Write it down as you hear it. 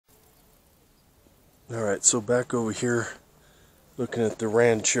Alright, so back over here looking at the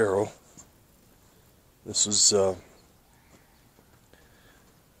Ranchero. This was,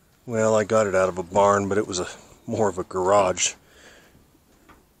 well, I got it out of a barn, but it was more of a garage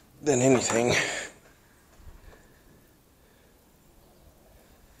than anything.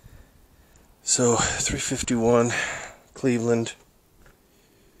 So, 351 Cleveland.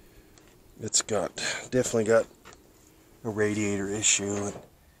 It's definitely got a radiator issue, and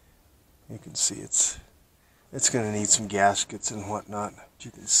you can see it's going to need some gaskets and whatnot. But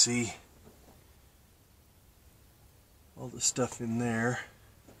you can see all the stuff in there.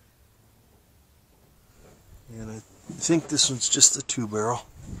 And I think this one's just the 2-barrel.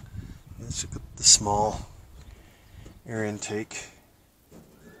 Let's look at the small air intake.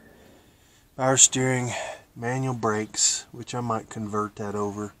 Power steering, manual brakes, which I might convert that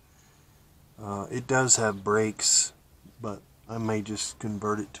over. It does have brakes, but I may just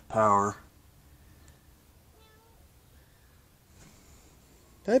convert it to power.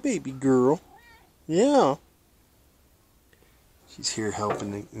 Hi, baby girl. Yeah. She's here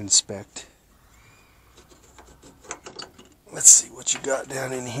helping inspect. Let's see what you got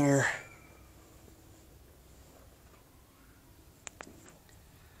down in here.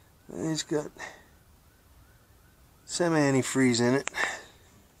 It's got some antifreeze in it.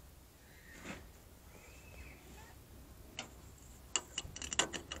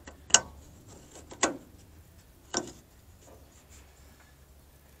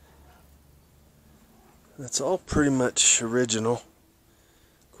 That's all pretty much original.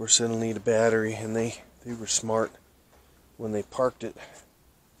 Of course, it'll need a battery, and they were smart when they parked it,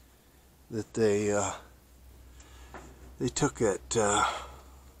 that they took the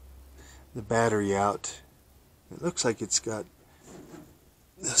battery out. It looks like it's got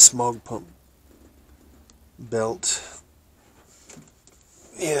the smog pump belt.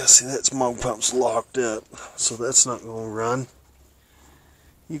 Yeah, see, that smog pump's locked up, so that's not going to run.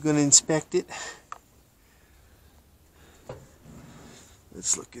 You going to inspect it?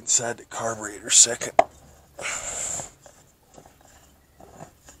 Let's look inside the carburetor a second.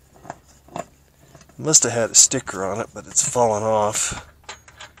 Must have had a sticker on it, but it's fallen off.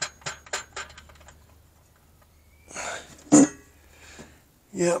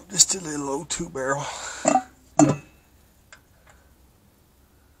 Yep, just a little old 2-barrel.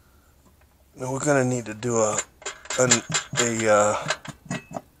 Now we're gonna need to do a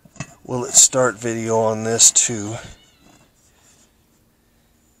will it start video on this too.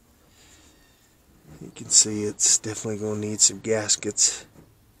 You can see it's definitely gonna need some gaskets.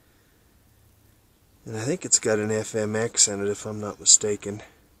 And I think it's got an FMX in it, if I'm not mistaken.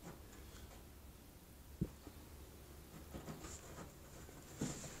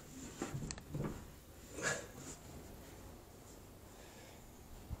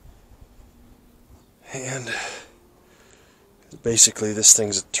 And basically this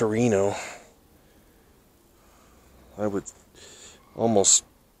thing's a Torino. I would almost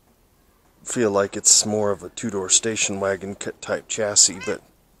feel like it's more of a 2-door station wagon type chassis, but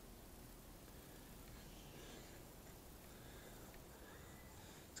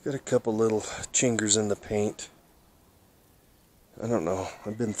it's got a couple little chingers in the paint. I don't know.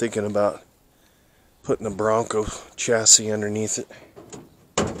 I've been thinking about putting a Bronco chassis underneath it.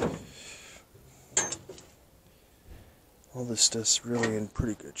 All this stuff's really in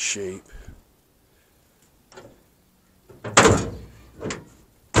pretty good shape.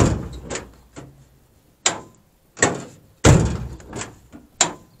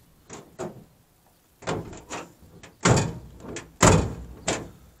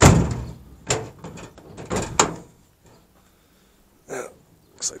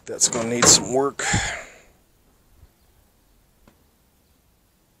 Looks like that's going to need some work.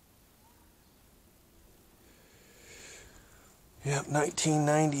 Yep,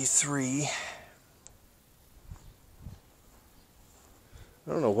 1993. I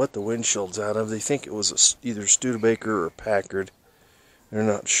don't know what the windshield's out of. They think it was either Studebaker or Packard. They're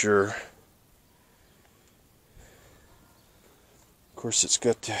not sure. Of course, it's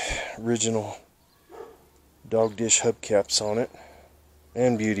got the original dog dish hubcaps on it.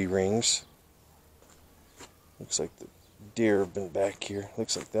 And beauty rings. Looks like the deer have been back here.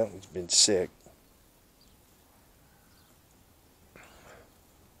 Looks like that one's been sick.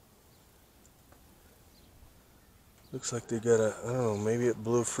 Looks like they got a, I don't know, maybe it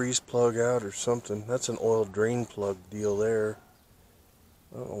blew a freeze plug out or something. That's an oil drain plug deal there.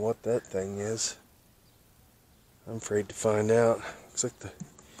 I don't know what that thing is. I'm afraid to find out. Looks like the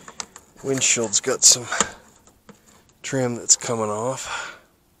windshield's got some trim that's coming off.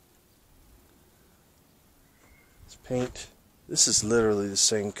 This paint, this is literally the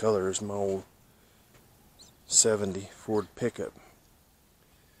same color as my old 70 Ford pickup,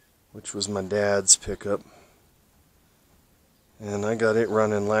 which was my dad's pickup. And I got it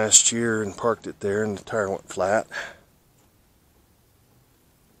running last year and parked it there, and the tire went flat.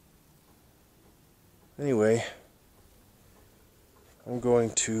 Anyway, I'm going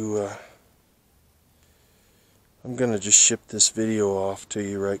to just ship this video off to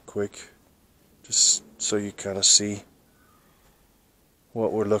you right quick, just so you kind of see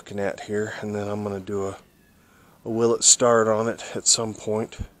what we're looking at here, and then I'm going to do a will it start on it at some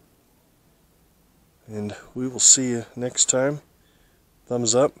point, and we will see you next time.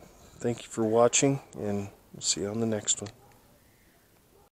 Thumbs up, thank you for watching, and we'll see you on the next one.